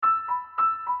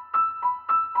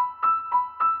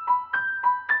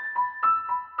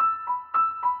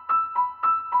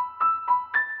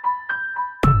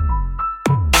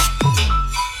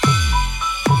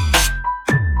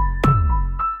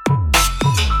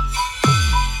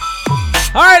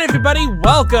All right, everybody,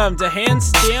 welcome to Hand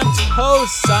Stamped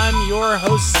Hosts. I'm your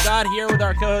host, Scott, here with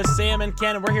our co-hosts, Sam and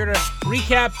Ken, and we're here to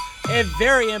recap a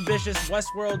very ambitious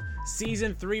Westworld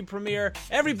Season 3 premiere.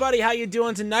 Everybody, how you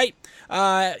doing tonight?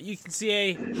 You can see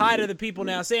a hi to the people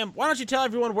now. Sam, why don't you tell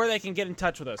everyone where they can get in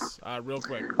touch with us real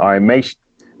quick? All right, make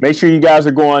sure you guys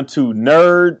are going to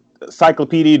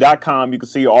nerdcyclopedia.com. You can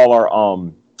see all our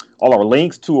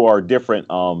links to our different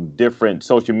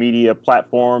social media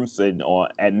platforms and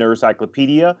at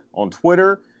Nerdcyclopedia on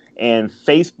Twitter and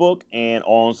Facebook and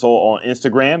also on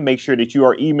Instagram. Make sure that you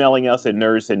are emailing us at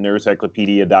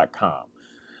nerds@nerdcyclopedia.com.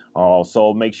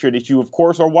 Also, make sure that you, of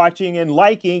course, are watching and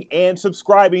liking and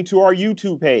subscribing to our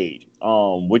YouTube page,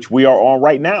 which we are on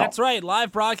right now. That's right,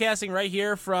 live broadcasting right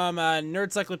here from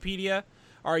Nerdcyclopedia,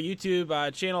 our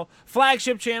YouTube channel,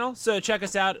 flagship channel. So check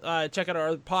us out. Check out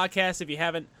our podcast if you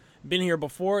haven't been here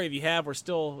before. If you have, we're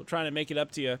still trying to make it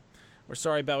up to you. We're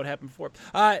sorry about what happened before.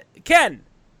 Ken.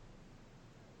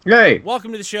 Hey.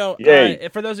 Welcome to the show.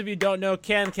 For those of you who don't know,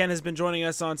 Ken has been joining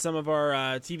us on some of our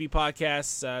TV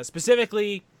podcasts,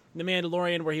 specifically The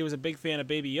Mandalorian, where he was a big fan of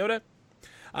Baby Yoda.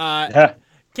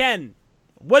 Ken,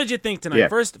 what did you think tonight? Yeah.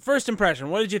 First impression.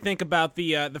 What did you think about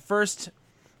the first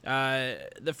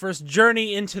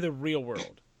journey into the real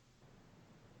world?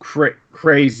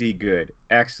 Crazy good.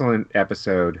 Excellent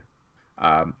episode.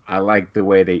 I like the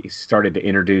way they started to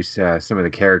introduce some of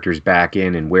the characters back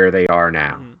in and where they are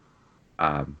now.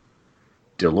 Mm-hmm.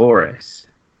 Dolores.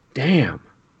 Damn.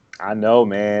 I know,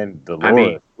 man. Dolores. I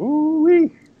mean,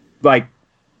 ooh-wee. like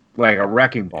a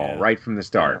wrecking ball right from the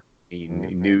start. He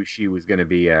knew she was going to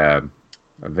be a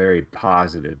very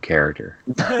positive character.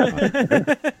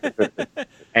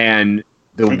 And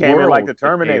the she came in world like the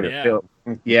Terminator.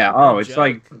 It's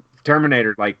like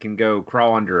Terminator can go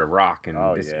crawl under a rock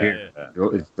and disappear. Yeah.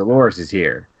 Dolores is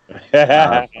here.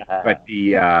 But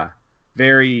the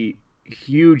very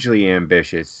hugely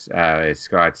ambitious, as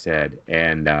Scott said,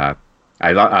 and I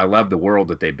love the world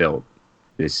that they built.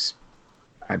 It's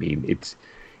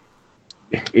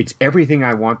everything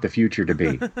I want the future to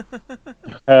be.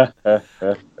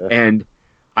 And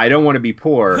I don't want to be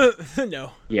poor.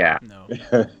 No. Yeah. No.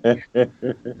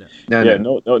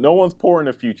 No one's poor in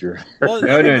the future. Well,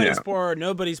 nobody's poor.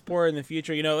 Nobody's poor in the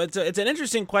future. You know, it's an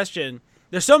interesting question.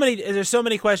 There's so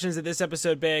many questions that this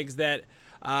episode begs that,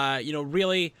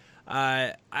 really,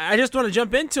 I just want to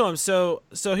jump into them. So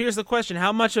here's the question: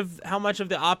 How much of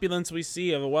the opulence we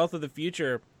see, of the wealth of the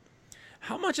future,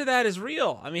 how much of that is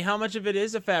real? I mean, how much of it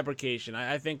is a fabrication?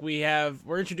 I think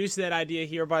we're introduced to that idea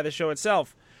here by the show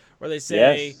itself, where they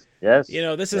say, yes,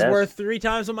 this is worth 3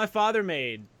 times what my father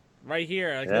made right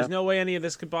here. There's no way any of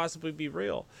this could possibly be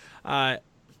real.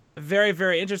 Very,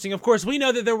 very interesting. Of course, we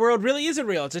know that their world really isn't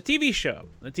real. It's a TV show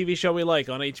we like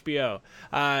on HBO.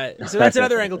 So that's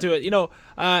another angle to it.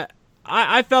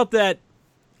 I felt that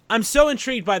I'm so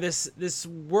intrigued by this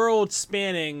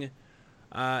world-spanning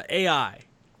AI.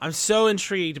 I'm so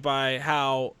intrigued by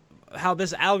how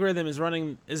this algorithm is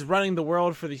running the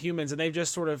world for the humans, and they've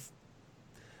just sort of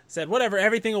said, whatever,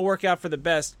 everything will work out for the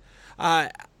best.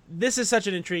 This is such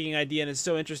an intriguing idea, and it's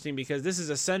so interesting because this is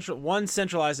a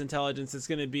centralized intelligence that's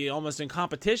going to be almost in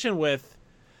competition with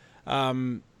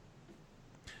the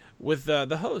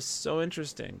hosts. So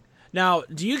interesting. Now,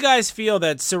 do you guys feel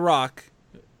that Sirach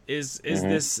is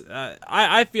this?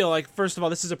 I feel like, first of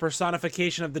all, this is a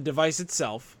personification of the device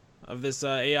itself, of this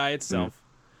AI itself.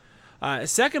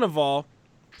 Second of all,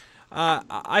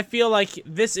 I feel like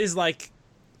this is like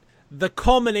the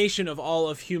culmination of all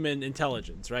of human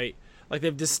intelligence, right? Like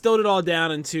they've distilled it all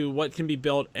down into what can be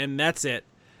built, and that's it.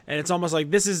 And it's almost like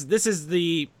this is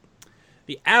the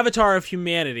avatar of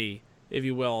humanity, if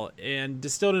you will, and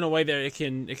distilled in a way that it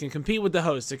can compete with the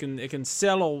host. It can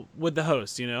settle with the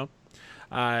host. It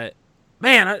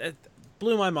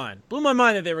blew my mind. Blew my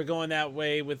mind that they were going that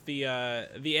way with the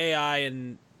AI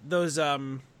and those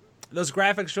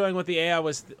graphics showing what the AI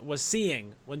was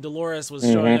seeing when Dolores was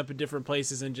showing up in different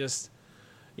places and just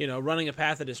running a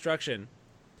path of destruction.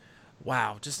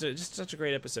 Wow, just such a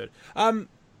great episode. Aaron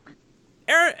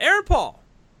Paul.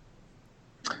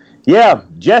 Yeah,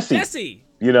 Jesse.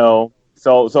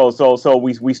 So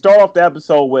we start off the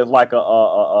episode with like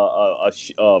a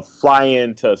fly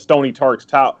into Stony Tark's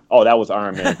tower. Oh, that was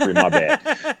Iron Man 3. My bad.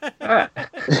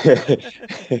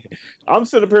 I'm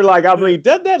sitting up here like,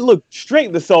 doesn't that look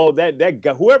straight? So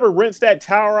that whoever rents that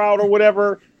tower out or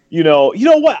whatever. You know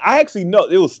what? I actually know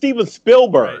it was Steven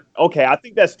Spielberg. Right. Okay, I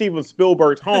think that's Steven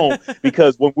Spielberg's home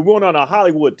because when we went on a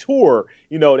Hollywood tour,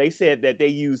 they said that they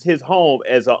used his home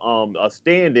as a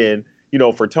stand-in,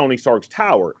 for Tony Stark's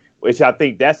tower. which I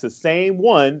think that's the same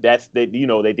one that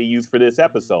they use for this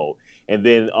episode. And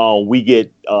then we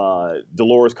get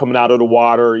Dolores coming out of the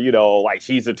water, like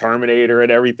she's a Terminator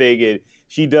and everything, and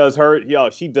she does her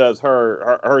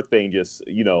thing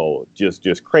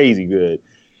just crazy good.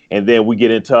 And then we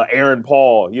get into Aaron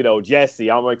Paul, Jesse.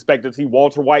 I'm expecting to see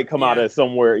Walter White come out of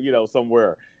somewhere,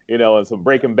 and some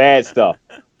Breaking Bad stuff.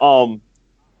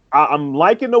 I'm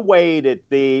liking the way that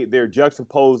they're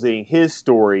juxtaposing his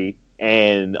story,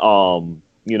 and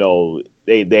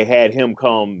they had him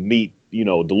come meet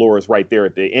Dolores right there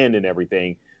at the end and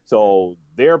everything. So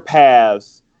their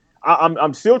paths.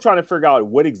 I'm still trying to figure out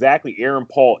what exactly Aaron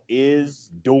Paul is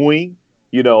doing.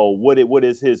 What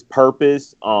is his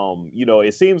purpose?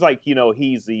 It seems like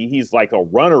he's like a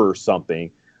runner or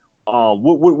something.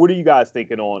 What are you guys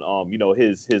thinking on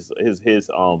his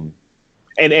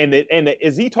and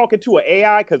is he talking to an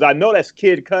AI? Because I know that's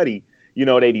Kid Cudi,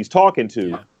 that he's talking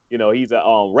to. Yeah. He's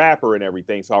a rapper and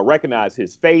everything, so I recognize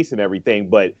his face and everything.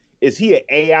 But is he an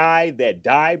AI that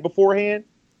died beforehand?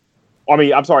 I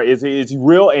mean, I'm sorry, is he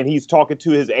real and he's talking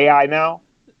to his AI now?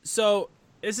 So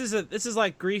this is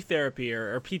like grief therapy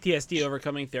or PTSD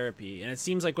overcoming therapy, and it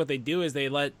seems like what they do is they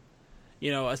let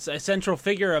a central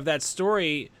figure of that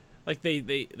story, like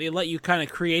they let you kind of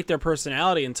create their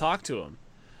personality and talk to them.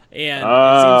 And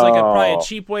it seems like probably a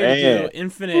cheap way to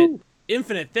do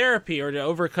infinite therapy or to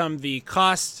overcome the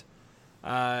cost,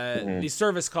 the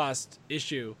service cost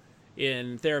issue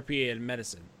in therapy and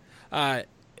medicine.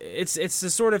 It's the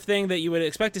sort of thing that you would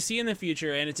expect to see in the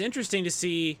future, and it's interesting to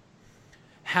see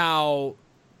how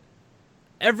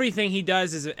everything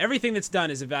that's done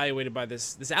is evaluated by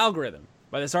this algorithm,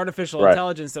 by this artificial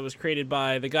intelligence that was created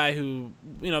by the guy who,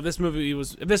 this movie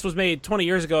if this was made 20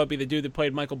 years ago, it'd be the dude that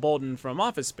played Michael Bolton from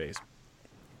Office Space.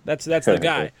 That's the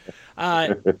guy.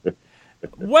 Here's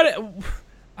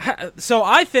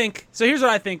what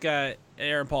I think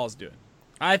Aaron Paul's doing.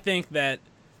 I think that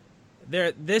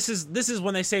this is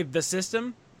when they say the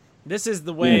system, this is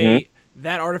the way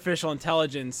that artificial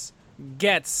intelligence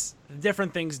gets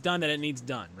different things done that it needs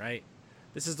done, right?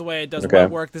 This is the way it does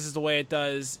web work. This is the way it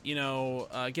does,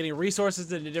 getting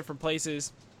resources into different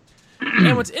places.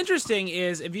 And what's interesting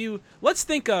is let's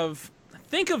think of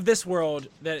this world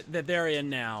that they're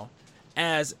in now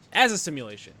as a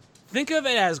simulation. Think of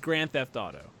it as Grand Theft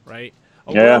Auto, right?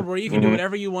 A world where you can do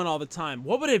whatever you want all the time.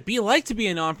 What would it be like to be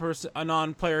a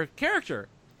non-player character?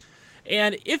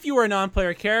 And if you were a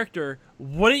non-player character,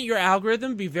 wouldn't your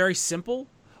algorithm be very simple?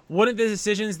 Wouldn't the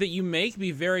decisions that you make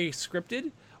be very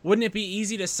scripted? Wouldn't it be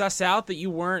easy to suss out that you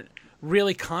weren't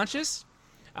really conscious?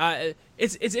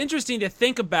 It's interesting to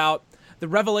think about the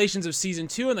revelations of Season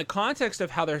 2 in the context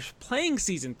of how they're playing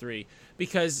Season 3,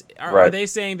 because are they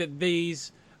saying that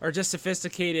these are just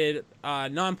sophisticated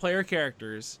non-player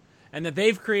characters and that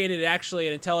they've created actually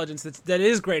an intelligence that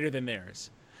is greater than theirs,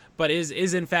 but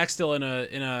is in fact still in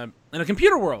a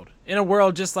computer world, in a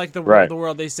world just like the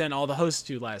world they sent all the hosts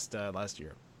to last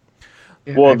year?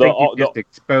 Yeah, well, I think you just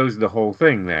exposed the whole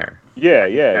thing there.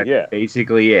 Yeah.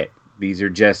 Basically it. These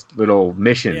are just little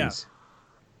missions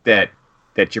that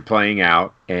you're playing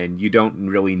out, and you don't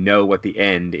really know what the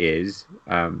end is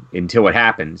until it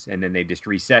happens, and then they just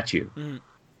reset you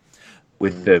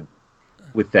with that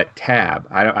tab.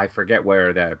 I forget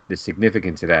where the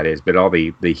significance of that is, but all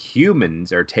the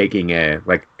humans are taking a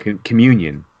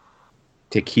communion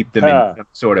to keep them in some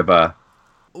sort of a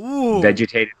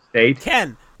vegetative state.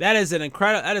 Ken, that is an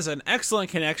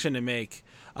excellent connection to make.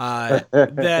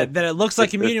 That it looks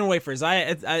like communion wafers.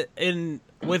 With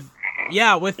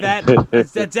that,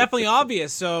 that's definitely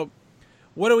obvious. So,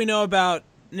 what do we know about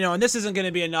And this isn't going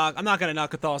to be a knock. I'm not going to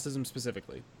knock Catholicism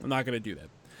specifically. I'm not going to do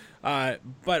that.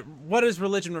 But what is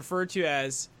religion referred to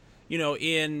as?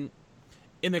 In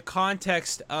the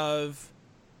context of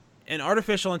an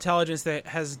artificial intelligence that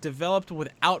has developed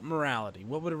without morality,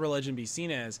 what would a religion be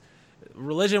seen as?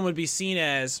 Religion would be seen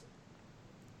as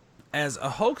a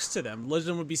hoax to them.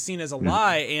 Religion would be seen as a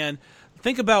lie. And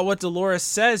think about what Dolores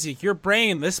says. Your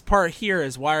brain, this part here,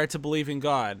 is wired to believe in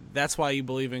God. That's why you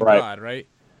believe in God, right?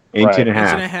 Inch and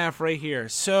a half right here.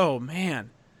 So, man.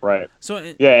 Right. So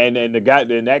and the guy,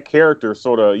 and that character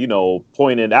sort of,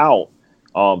 pointed out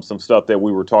some stuff that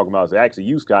we were talking about. Actually,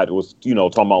 you, Scott, was talking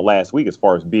about last week as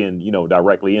far as being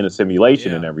directly in a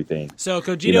simulation and everything. So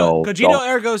cogito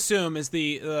ergo sum is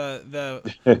the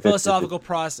philosophical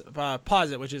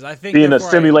posit, which is I think being a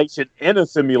simulation in a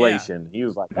simulation. He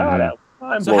was like, that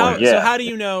mind blowing. So how do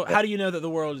you know that the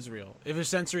world is real? If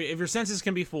your senses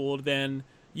can be fooled, then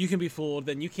you can be fooled.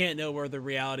 Then you can't know where the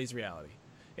reality is reality.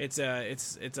 It's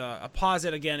a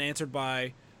posit again answered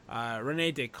by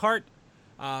Rene Descartes.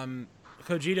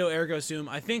 cogito ergo sum.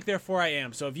 I think, therefore I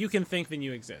am. So if you can think, then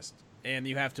you exist, and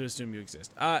you have to assume you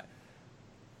exist.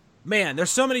 Man, there's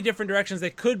so many different directions they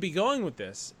could be going with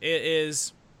this.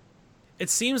 It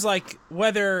seems like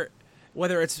whether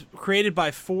it's created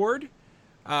by Ford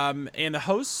and the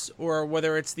hosts, or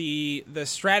whether it's the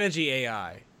strategy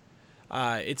AI,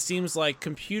 it seems like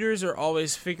computers are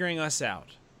always figuring us out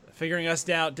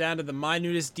down to the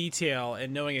minutest detail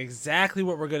and knowing exactly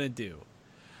what we're going to do.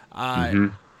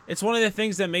 It's one of the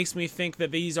things that makes me think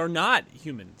that these are not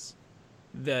humans,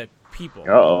 the people.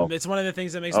 It's one of the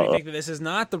things that makes me think that this is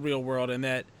not the real world, and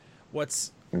that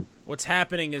what's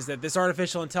happening is that this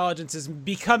artificial intelligence is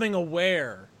becoming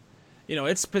aware.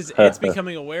 It's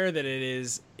becoming aware that it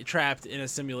is trapped in a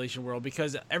simulation world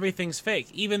because everything's fake.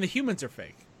 Even the humans are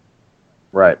fake.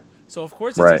 Right. So of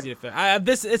course it's easy to fake.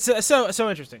 It's so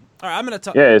interesting. All right, I'm going to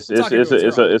talk. Yeah, it's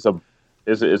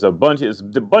a bunch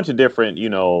of different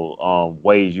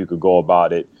ways you could go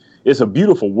about it. It's a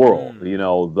beautiful world.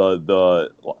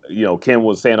 Ken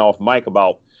was saying off mic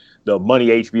about the money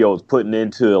HBO is putting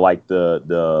into like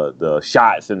the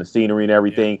shots and the scenery and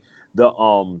everything.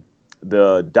 Yeah.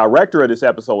 The director of this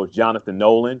episode was Jonathan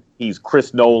Nolan. He's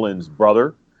Chris Nolan's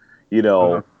brother.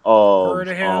 Heard of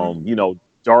him.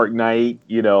 Dark Knight.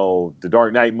 The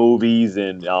Dark Knight movies,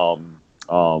 and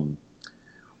I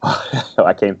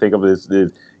can't think of this.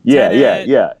 Tenet,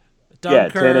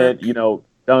 Dunkirk,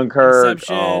 Dunkirk,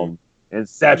 Memento.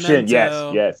 Inception.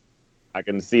 Yes. I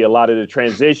can see a lot of the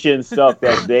transition stuff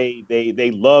that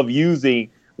they love using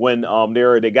when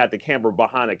they got the camera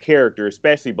behind a character,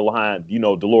 especially behind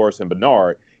Dolores and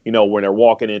Bernard. When they're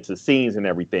walking into scenes and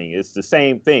everything. It's the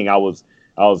same thing. I was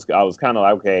kind of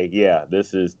like, okay, yeah,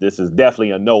 this is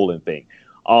definitely a Nolan thing.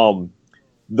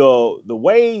 The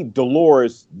way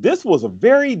Dolores, this was a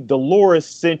very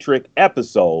Dolores-centric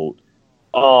episode.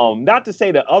 Not to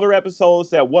say the other episodes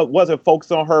that wasn't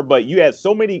focused on her, but you had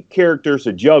so many characters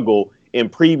to juggle in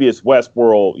previous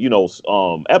Westworld,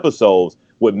 episodes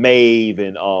with Maeve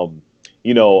and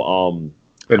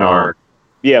Bernard.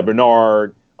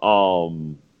 Bernard.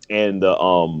 And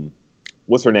the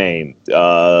what's her name?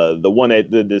 The one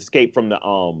that the escape from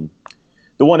the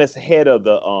one that's head of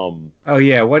the Oh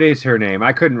yeah, what is her name?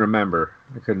 I couldn't remember.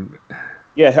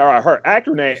 Yeah, her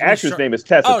actress name is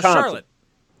Tessa Thompson. Charlotte.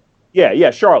 Yeah,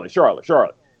 Charlotte.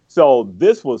 So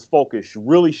this was focused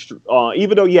really,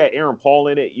 even though you had Aaron Paul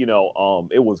in it,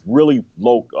 it was really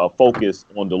low focus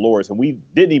on Dolores, and we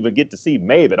didn't even get to see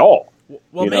Maeve at all.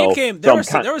 Well, Maeve came. There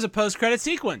was a post-credit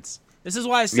sequence. This is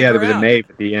why I stick around. There was a Maeve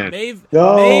at the end. Maeve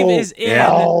is in.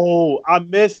 No, I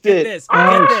missed it.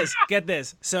 Get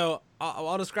this. So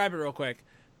I'll describe it real quick.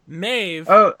 Maeve.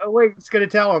 Oh wait, it's gonna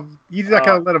tell him. You just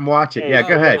gotta let him watch it. Yeah,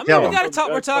 go ahead. Tell him.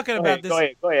 We're talking about this.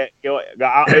 Go ahead.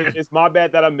 It's my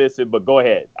bad that I missed it, but go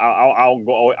ahead. I'll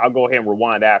go ahead and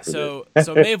rewind after this.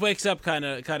 So Maeve wakes up kind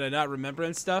of not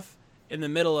remembering stuff in the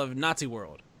middle of Nazi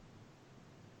world.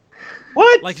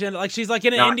 What? Like she's like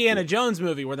in an Indiana Jones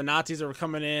movie where the Nazis are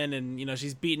coming in and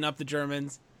she's beating up the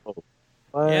Germans. What?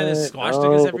 Yeah, there's squash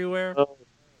stickers everywhere.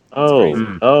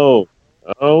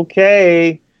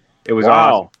 Okay. It was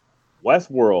awesome.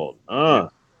 Westworld.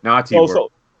 Nazi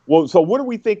world. So what are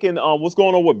we thinking? What's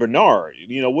going on with Bernard?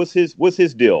 What's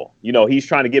his deal? He's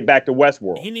trying to get back to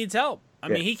Westworld. He needs help. I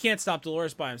mean, he can't stop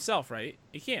Dolores by himself, right?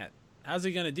 He can't. How's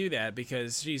he going to do that?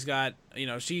 Because she's got,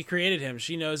 she created him.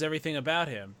 She knows everything about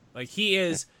him. Like he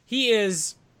is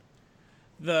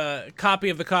the copy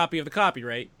of the copy of the copy,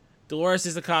 right? Dolores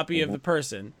is the copy of the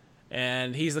person,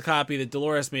 and he's the copy that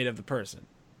Dolores made of the person.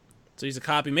 So he's a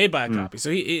copy made by a copy. So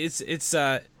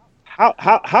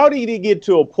how did he get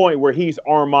to a point where he's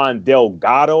Armand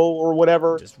Delgado or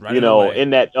whatever? Just away.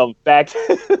 In that fact.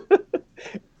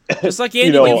 Just like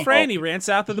Andy Dufresne, he ran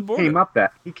south of the border.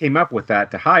 He came up with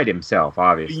that to hide himself,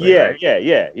 obviously. Yeah, right?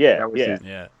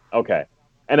 yeah. Okay.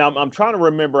 And I'm trying to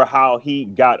remember how he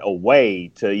got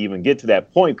away to even get to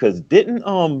that point, because didn't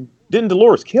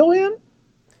Dolores kill him?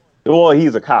 Well,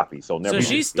 he's a copy, so never. So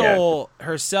she stole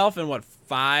herself and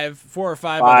 4 or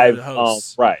 5 other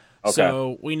hosts. Right. Okay.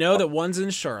 So we know that one's in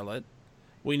Charlotte.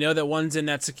 We know that one's in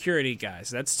that security guy.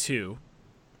 So that's 2.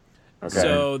 Okay.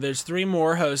 So there's 3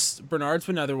 more hosts. Bernard's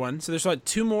another one. So there's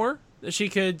 2 more that she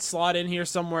could slot in here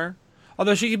somewhere.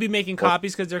 Although she could be making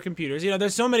copies because they're computers.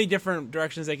 There's so many different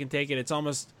directions they can take it. It's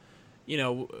almost, we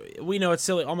know it's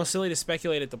almost silly to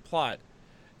speculate at the plot,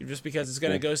 just because it's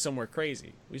going to go somewhere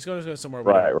crazy. It's going to go somewhere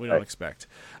we don't expect.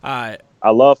 I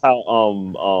love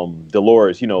how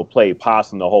Dolores, played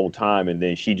possum the whole time, and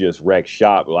then she just wrecked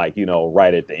shop,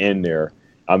 right at the end there.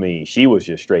 I mean, she was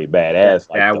just straight badass.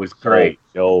 Like that was great.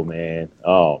 Show, man.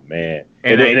 Oh man.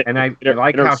 And I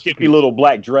like her how skimpy little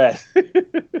black dress.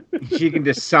 She can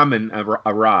just summon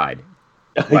a ride.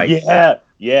 Like, yeah.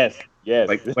 Yes.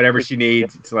 Like whatever she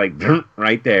needs, it's like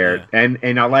right there. Yeah.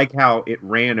 And I like how it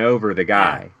ran over the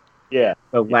guy. Yeah.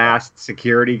 The last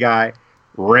security guy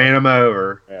ran him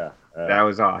over. Yeah. That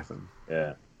was awesome.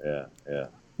 Yeah.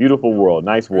 Beautiful world,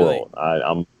 nice world.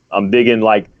 Really? I'm digging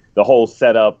like the whole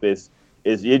setup is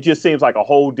it just seems like a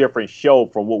whole different show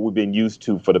from what we've been used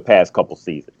to for the past couple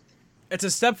seasons. It's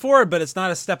a step forward, but it's not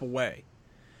a step away.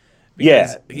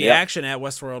 Because the action at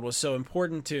Westworld was so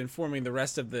important to informing the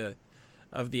rest of the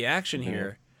action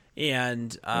here,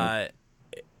 and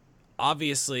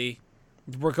obviously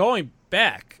we're going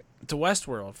back to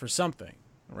Westworld for something,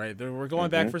 right? We're going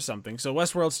back for something, so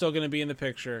Westworld's still going to be in the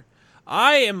picture.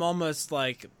 I am almost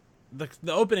like the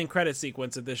opening credit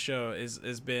sequence of this show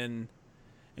has been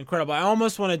incredible. I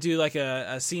almost want to do like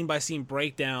a scene by scene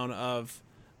breakdown of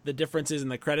the differences in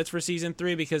the credits for season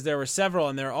 3, because there were several,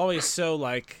 and they're always so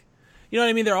like, you know what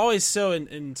I mean? They're always so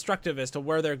instructive as to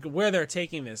where they're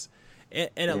taking this. And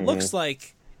it looks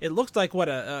like what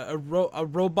a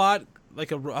robot,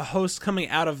 like a host coming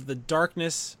out of the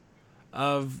darkness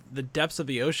of the depths of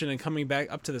the ocean and coming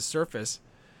back up to the surface,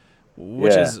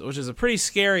 which is a pretty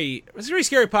scary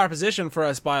proposition for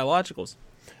us biologicals.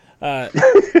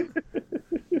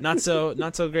 Not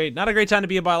so great. Not a great time to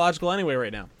be a biological anyway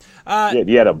right now.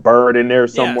 You had a bird in there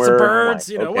somewhere. Yeah, some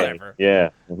birds, whatever.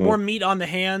 Yeah. More meat on the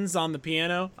hands on the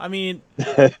piano. I mean.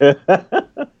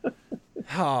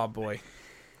 Oh boy.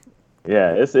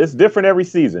 Yeah, it's different every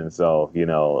season. So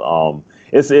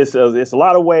it's a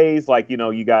lot of ways. Like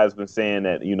you guys been saying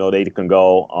that they can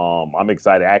go. I'm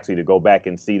excited actually to go back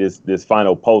and see this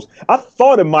final post. I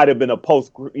thought it might have been a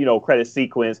post credit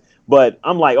sequence, but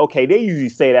I'm like, okay, they usually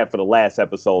say that for the last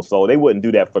episode, so they wouldn't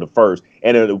do that for the first.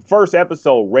 And the first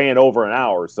episode ran over an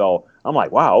hour, so I'm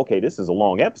like, wow, okay, this is a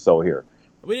long episode here.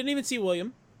 We didn't even see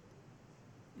William.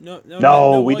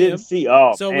 No, we didn't see.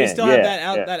 Oh, so man, we still have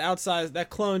that outside, that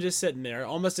clone just sitting there,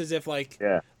 almost as if like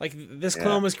this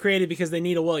clone was created because they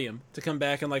need a William to come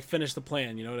back and like finish the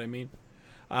plan. You know what I mean?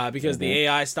 Because the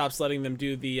AI stops letting them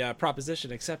do the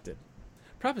proposition accepted.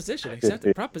 Proposition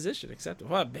accepted. Proposition accepted.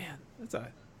 Well, man, that's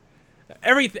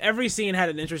every scene had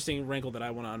an interesting wrinkle that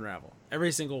I want to unravel.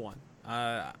 Every single one.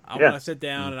 I want to sit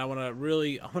down and I want to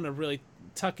really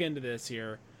tuck into this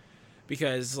here.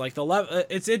 Because like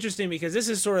it's interesting because this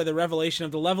is sort of the revelation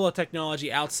of the level of technology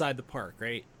outside the park,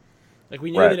 right? Like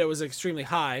we knew that it was extremely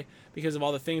high because of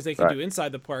all the things they could do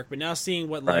inside the park, but now seeing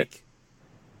what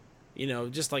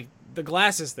just like the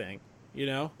glasses thing,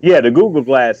 Yeah, the Google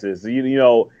glasses.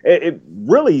 It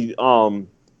really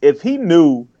if he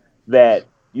knew that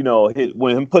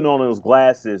when him putting on those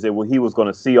glasses, he was going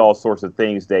to see all sorts of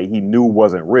things that he knew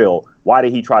wasn't real. Why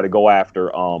did he try to go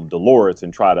after Dolores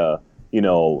and try to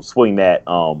swing that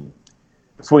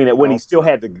when he still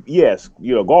had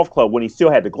the golf club when he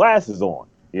still had the glasses on.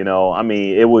 I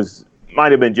mean, it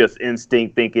might have been just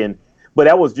instinct thinking, but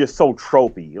that was just so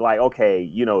tropey. Like, okay,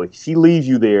 she leaves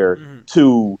you there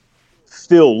to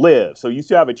still live, so you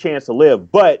still have a chance to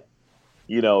live, but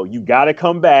you got to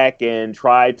come back and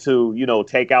try to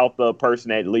take out the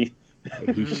person that least.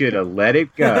 He should have let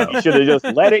it go. He should have just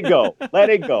let it go. Let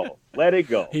it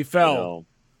go. He fell.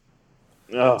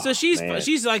 Oh, so she's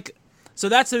like, so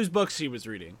that's whose books she was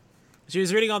reading. She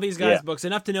was reading all these guys' books,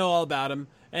 enough to know all about them,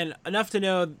 and enough to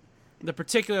know the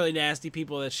particularly nasty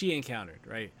people that she encountered,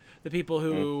 right? The people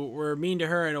who were mean to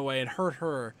her in a way and hurt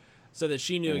her, so that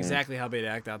she knew exactly how they'd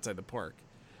act outside the park.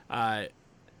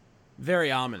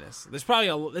 Very ominous.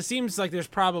 It seems like there's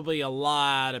probably a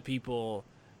lot of people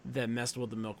that messed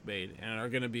with the milkmaid and are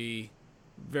going to be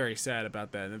very sad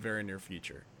about that in the very near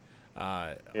future.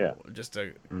 Just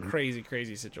a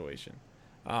crazy situation.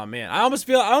 Oh man, I almost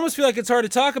feel like it's hard to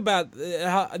talk about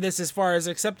this as far as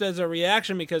except as a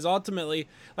reaction, because ultimately,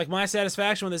 like, my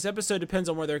satisfaction with this episode depends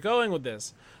on where they're going with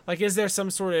this. Like, who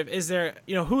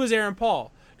is Aaron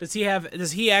Paul? Does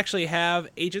he actually have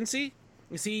agency?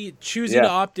 Is he choosing to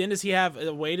opt in? Does he have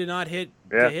a way to not hit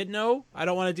no? I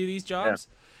don't want to do these jobs.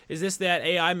 Is this that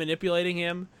AI manipulating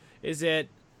him? Is it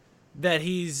that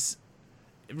he's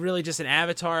really just an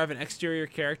avatar of an exterior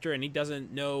character and he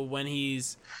doesn't know when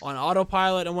he's on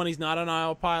autopilot and when he's not on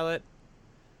autopilot?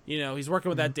 He's working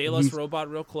with that Daedalus robot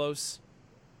real close.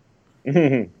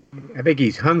 I think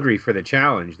he's hungry for the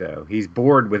challenge, though. He's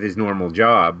bored with his normal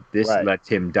job. This lets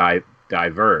him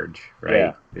diverge, right?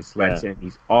 Yeah. This lets him.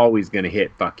 He's always going to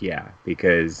hit fuck yeah,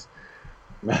 because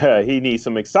he needs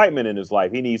some excitement in his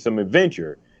life. He needs some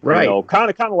adventure. Right. You know, kind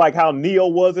of like how Neo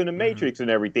was in the Matrix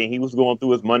and everything. He was going through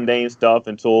his mundane stuff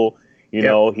until, you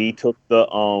know, he took the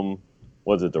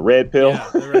was it the red pill? Yeah,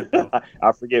 the red pill.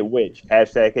 I forget which.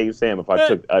 Hashtag Hey Sam if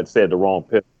I said the wrong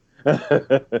pill.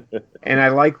 And I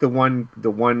like the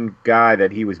one guy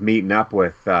that he was meeting up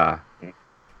with the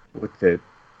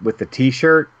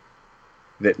T-shirt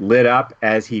that lit up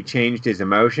as he changed his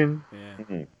emotion. Yeah.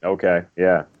 Mm-hmm. Okay.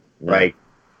 Yeah. Like,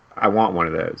 I want one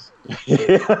of those.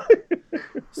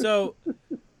 So,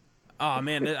 oh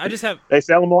man, I just have. They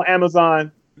sell them on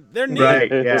Amazon. They're neat.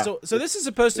 Right. Yeah. So this is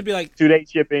supposed to be like 2-day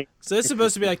shipping. So this is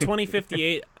supposed to be like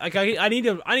 2058. Like I need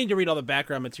to read all the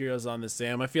background materials on this,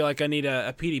 Sam. I feel like I need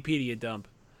a PDpedia dump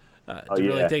to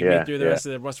really take me through the rest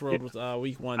of the Westworld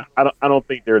week 1. I don't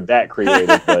think they're that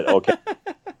creative, but okay.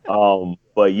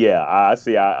 But yeah, I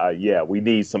see. We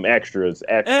need some extras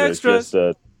just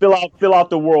to fill out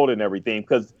the world and everything,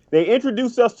 because they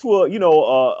introduced us to a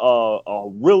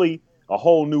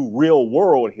whole new real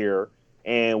world here,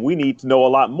 and we need to know a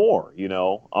lot more.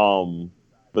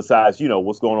 Besides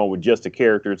what's going on with just the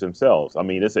characters themselves. I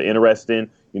mean, it's an interesting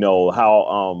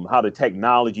how the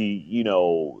technology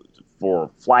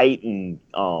for flight and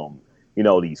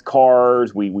these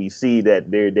cars we see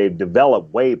that they've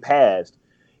developed way past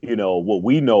what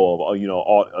we know of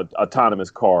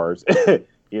autonomous cars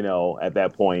at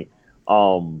that point.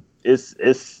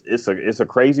 It's a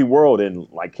crazy world, and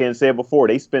like Ken said before,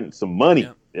 they spent some money.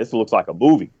 Yeah. This looks like a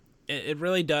movie. It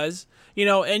really does.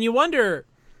 And you wonder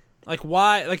like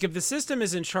why, like if the system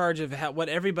is in charge of what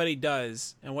everybody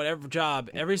does and whatever job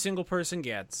every single person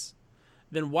gets,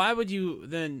 then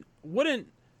wouldn't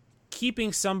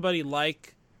keeping somebody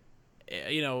like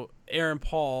Aaron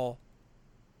Paul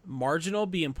marginal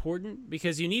be important?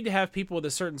 Because you need to have people with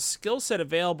a certain skill set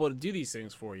available to do these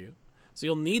things for you, so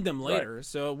you'll need them later. Right.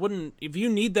 So if you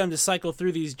need them to cycle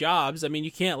through these jobs, I mean,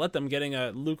 you can't let them getting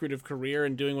a lucrative career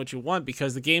and doing what you want,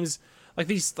 because the game's like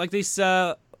you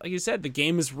said, the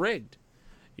game is rigged.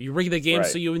 You rig the game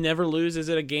so you never lose. Is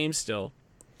it a game still?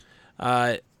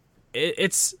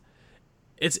 It's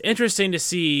interesting to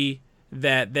see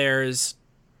that there's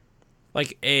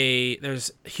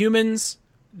humans,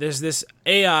 there's this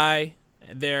AI,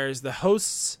 there's the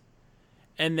hosts,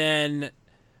 and then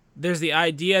there's the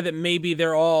idea that maybe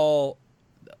they're all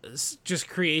just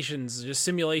creations, just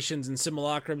simulations and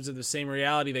simulacrums of the same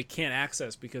reality they can't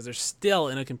access because they're still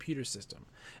in a computer system.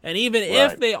 And even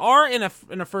if they are in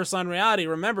a first-line reality,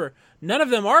 remember, none of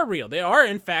them are real. They are,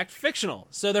 in fact, fictional.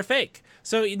 So they're fake.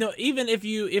 So, even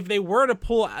if they were to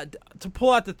pull out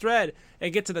the thread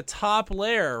and get to the top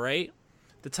layer, right?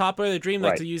 The top layer of the dream,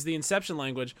 like to use the Inception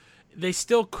language, they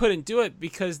still couldn't do it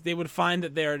because they would find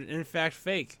that they're, in fact,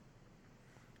 fake.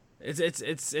 It's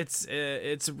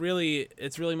really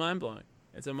mind-blowing.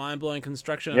 It's a mind-blowing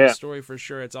construction of the story for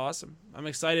sure. It's awesome. I'm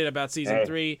excited about season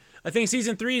 3. I think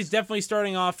season 3 is definitely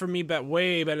starting off for me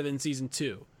way better than season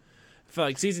 2. I felt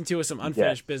like season 2 was some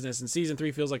unfinished business, and season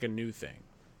 3 feels like a new thing.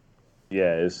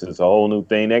 Yeah, it's a whole new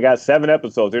thing. They got 7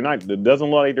 episodes. It doesn't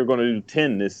look like they're going to do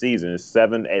 10 this season.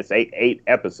 It's 8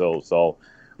 episodes. So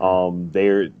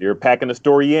they're packing the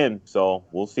story in. So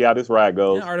we'll see how this ride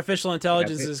goes. Yeah, artificial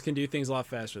intelligences can do things a lot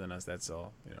faster than us. That's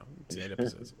all. It's 8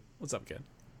 episodes. What's up, Ken?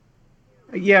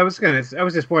 Yeah, I was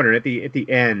just wondering at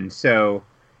the end. So,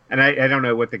 and I don't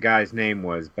know what the guy's name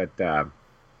was, but the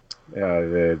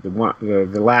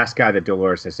last guy that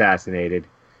Dolores assassinated,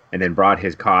 and then brought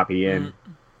his copy in,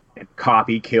 and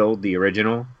copy killed the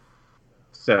original.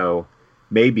 So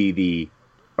maybe the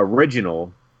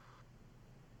original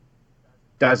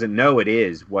doesn't know it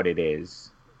is what it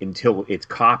is until its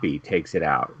copy takes it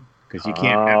out, because you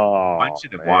can't have a bunch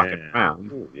of them walking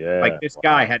around. Yeah, like this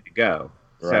guy had to go.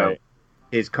 So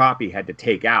his copy had to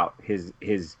take out his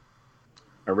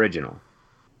original.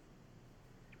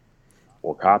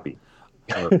 Or copy.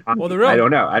 Well, I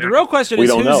don't know. The real question is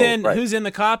who's in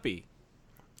the copy?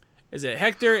 Is it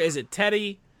Hector? Is it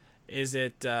Teddy? Is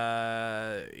it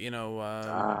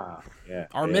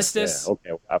Armistice? Yeah.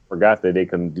 Okay, I forgot that they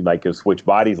can switch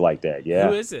bodies like that. Yeah.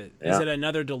 Who is it? Yeah. Is it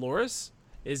another Dolores?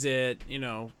 Is it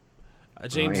a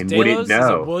James and Delos? Is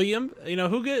it William?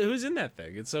 Who's in that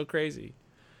thing? It's so crazy.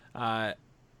 Like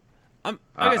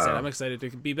I said, I'm excited to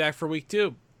be back for week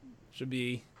 2. Should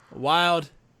be a wild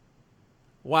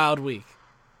week.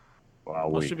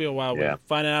 Should be a wild week.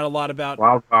 Finding out a lot about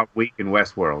wild week in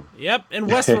Westworld. Yep, in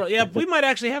Westworld. Yep, we might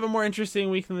actually have a more interesting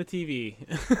week than the TV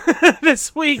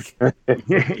this week.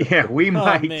 Yeah, we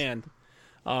might. Oh man.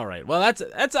 All right. Well,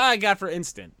 that's all I got for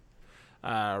instant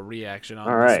reaction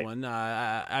on this one.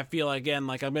 I feel again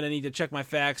like I'm gonna need to check my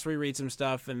facts, reread some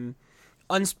stuff, and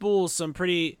unspool some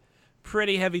pretty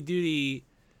heavy duty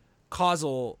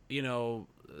causal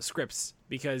scripts,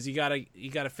 because you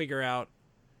gotta figure out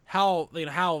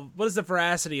what is the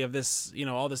veracity of this,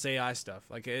 all this AI stuff.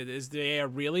 Like, is the AI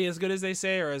really as good as they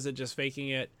say, or is it just faking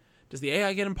it? Does the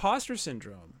AI get imposter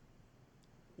syndrome?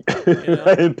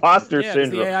 Imposter syndrome.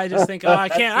 Does the AI just think,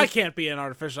 I can't be an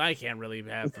artificial, I can't really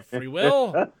have free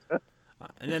will.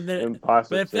 And then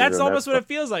but if that's almost what it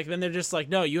feels like, then they're just like,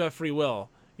 no, you have free will.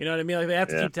 You know what I mean? Like, they have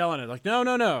to keep telling it, like,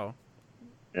 no.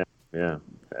 Yeah.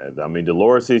 I mean,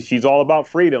 Dolores she's all about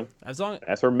freedom.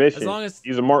 That's her mission. As long as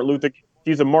she's a Martin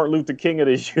Luther King of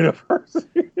this universe.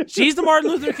 She's the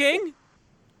Martin Luther King?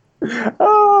 Wait,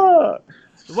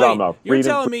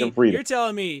 you're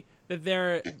telling me that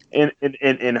they're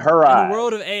in her eyes, in the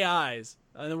world of AIs,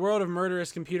 in the world of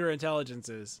murderous computer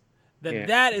intelligences,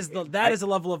 that is the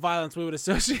level of violence we would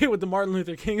associate with the Martin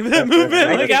Luther King movement.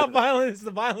 Like, how violent is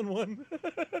the violent one?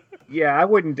 Yeah, I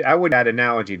wouldn't that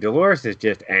analogy. Dolores is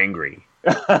just angry.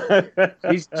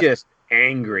 She's just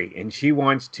angry, and she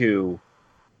wants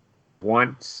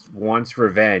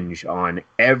revenge on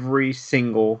every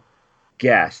single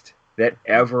guest that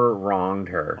ever wronged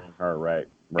her. Right.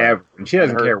 Ever. And she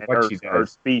doesn't care what she does. Her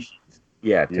species.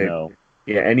 Yeah,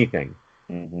 anything.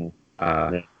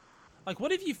 Mm-hmm. Like,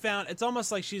 what if you found, it's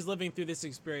almost like she's living through this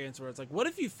experience where it's like, what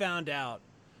if you found out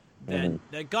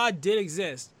that God did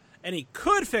exist and he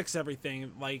could fix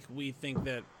everything like we think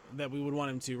that we would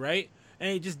want him to, right?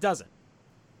 And he just doesn't.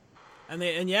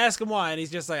 And you ask him why, and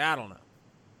he's just like, I don't know.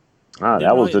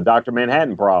 That was the Dr.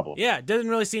 Manhattan problem. Yeah, it doesn't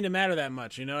really seem to matter that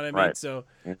much, you know what I mean? Right. So,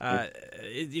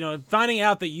 finding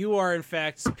out that you are, in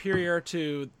fact, superior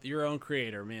to your own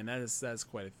creator, man, that's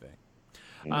quite a thing.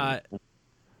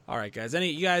 All right, guys.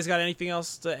 You guys got anything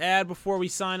else to add before we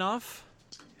sign off?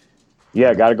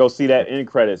 Yeah, got to go see that end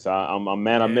credits. I'm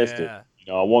mad I missed it. I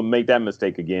won't make that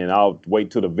mistake again. I'll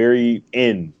wait till the very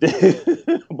end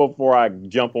before I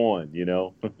jump on.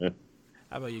 How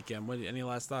about you, Kim? Any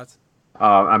last thoughts?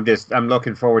 I'm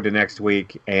looking forward to next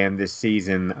week and this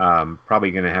season.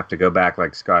 Probably going to have to go back,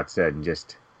 like Scott said, and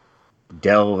just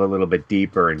delve a little bit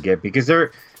deeper and because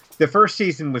the first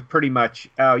season was pretty much,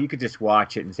 you could just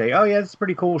watch it and say, oh yeah, it's a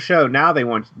pretty cool show. Now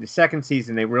the second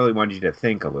season, they really wanted you to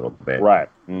think a little bit. Right.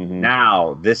 Mm-hmm.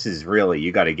 Now this is really,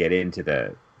 you got to get into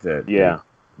the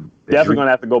definitely going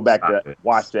to have to go back to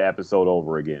watch the episode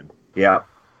over again. Yeah.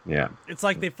 It's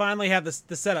like they finally have the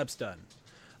setups done.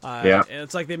 And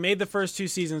it's like they made the first 2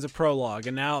 seasons a prologue,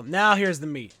 and now here's the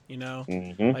meat.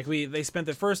 Mm-hmm. Like they spent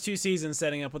the first 2 seasons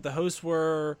setting up what the hosts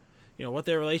were, what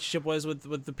their relationship was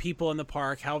with the people in the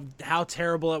park, how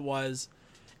terrible it was,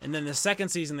 and then the second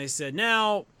season they said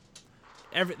now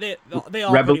they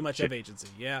all pretty much have agency.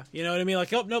 Yeah, you know what I mean?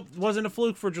 Like, oh nope, it wasn't a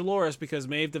fluke for Dolores because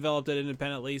Maeve developed it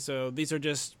independently. So these are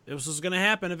just, it was just going to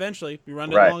happen eventually. You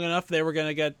run it long enough, they were going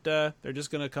to get they're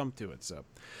just going to come to it. So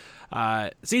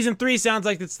season 3 sounds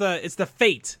like it's the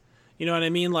fate. You know what I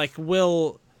mean? Like,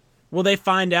 will they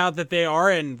find out that they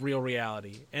are in real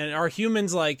reality, and are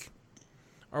humans like?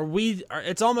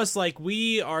 It's almost like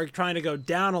we are trying to go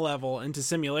down a level into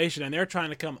simulation, and they're trying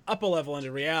to come up a level into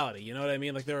reality. You know what I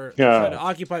mean? Like they're trying to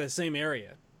occupy the same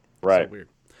area. Right. So weird.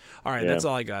 All right, that's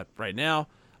all I got right now.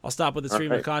 I'll stop with the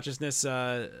stream of consciousness,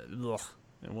 and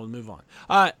we'll move on.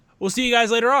 We'll see you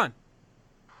guys later on.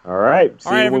 All right.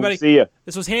 All right, everybody. See you.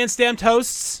 This was hand-stamped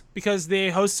hosts because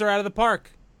the hosts are out of the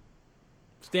park.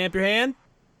 Stamp your hand.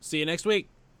 See you next week.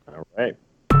 All right.